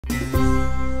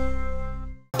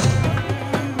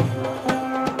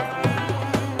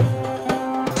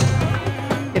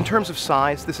In terms of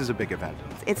size, this is a big event.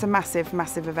 It's a massive,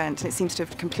 massive event, and it seems to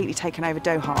have completely taken over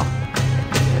Doha.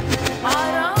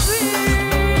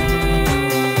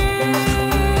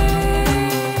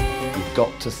 You've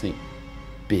got to think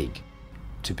big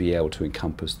to be able to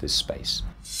encompass this space.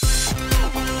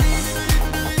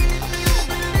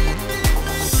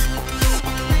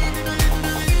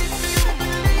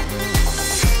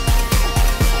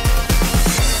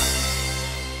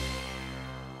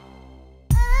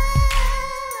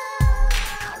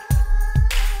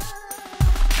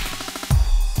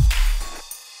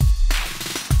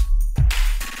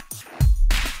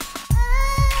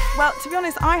 Well, to be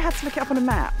honest, I had to look it up on a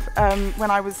map. When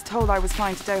I was told I was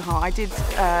flying to Doha, I did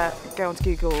go onto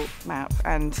Google Map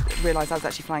and realised I was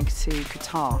actually flying to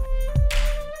Qatar.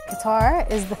 Qatar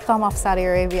is the thumb of Saudi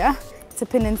Arabia. It's a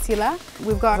peninsula.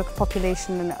 We've got a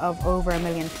population of over 1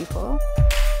 million people.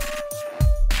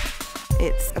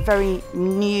 It's a very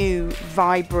new,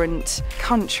 vibrant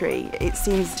country. It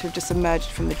seems to have just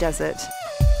emerged from the desert.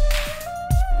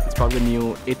 It's probably the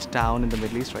new it town in the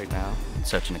Middle East right now. It's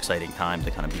such an exciting time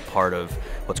to kind of be part of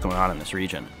what's going on in this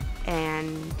region.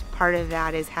 And part of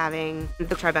that is having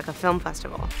the Tribeca Film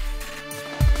Festival.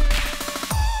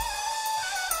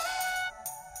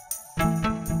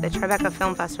 The Tribeca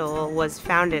Film Festival was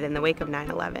founded in the wake of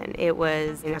 9/11. It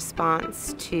was in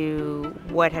response to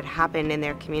what had happened in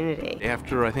their community.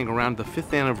 After, I think, around the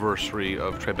 5th anniversary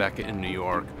of Tribeca in New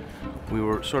York, we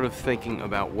were sort of thinking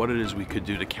about what it is we could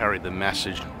do to carry the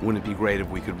message. Wouldn't it be great if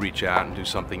we could reach out and do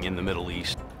something in the Middle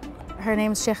East? Her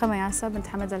name is Sheikha Mayasa bint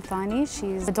Hamad Al Thani.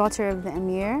 She's the daughter of the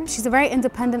Emir. She's a very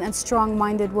independent and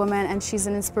strong-minded woman, and she's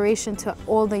an inspiration to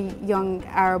all the young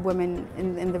Arab women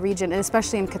in the region, and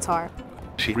especially in Qatar.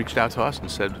 She reached out to us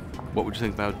and said, what would you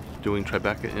think about doing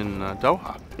Tribeca in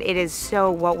Doha? It is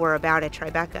so what we're about at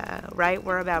Tribeca, right?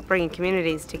 We're about bringing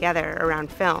communities together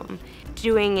around film.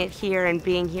 Doing it here and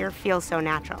being here feels so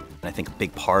natural. And I think a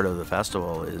big part of the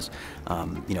festival is,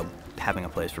 you know, having a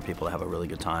place for people to have a really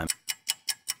good time.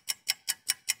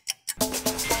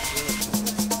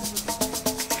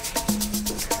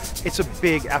 It's a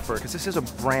big effort because this is a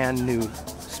brand new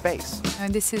space.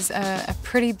 This is a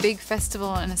pretty big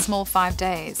festival in a small 5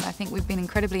 days. I think we've been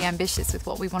incredibly ambitious with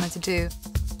what we wanted to do.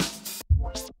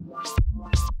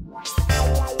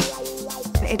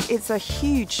 It's a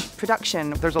huge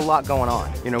production. There's a lot going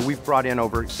on. You know, we've brought in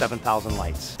over 7,000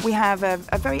 lights. We have a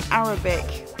very Arabic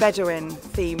Bedouin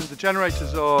theme. The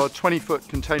generators are 20-foot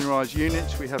containerised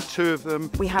units. We have 2 of them.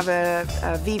 We have a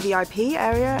VVIP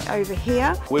area over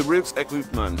here. We bring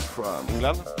equipment from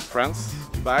England, France,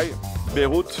 Dubai,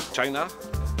 Beirut, China,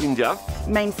 India.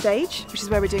 Main stage, which is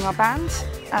where we're doing our band,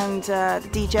 and the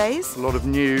DJs. A lot of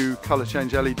new colour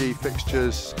change LED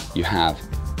fixtures. You have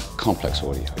complex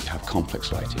audio, you have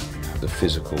complex lighting, you have the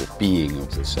physical being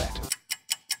of the set.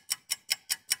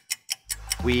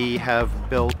 We have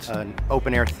built an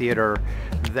open-air theater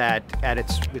that at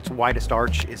its widest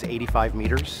arch is 85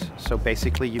 meters. So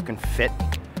basically you can fit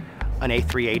an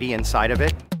A380 inside of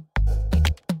it.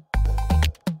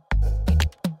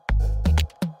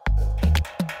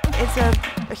 It's a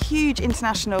huge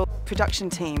international production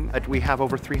team. We have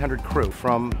over 300 crew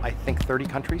from, I think, 30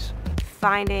 countries.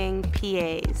 Finding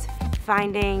PAs,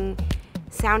 finding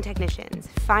sound technicians,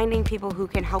 finding people who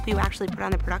can help you actually put on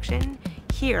the production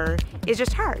here is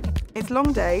just hard. It's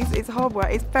long days, it's hard work,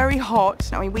 it's very hot.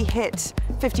 I mean, we hit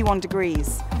 51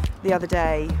 degrees the other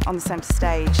day on the centre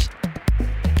stage.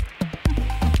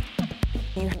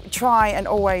 You try and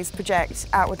always project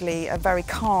outwardly a very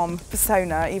calm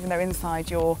persona, even though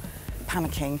inside you're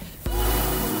panicking.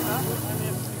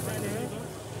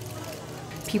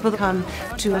 People come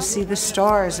to see the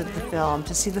stars of the film,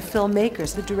 to see the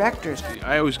filmmakers, the directors.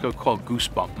 I always call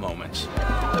goosebump moments.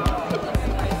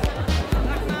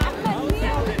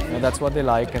 And that's what they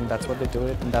like, and that's what they do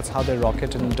it, and that's how they rock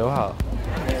it in Doha.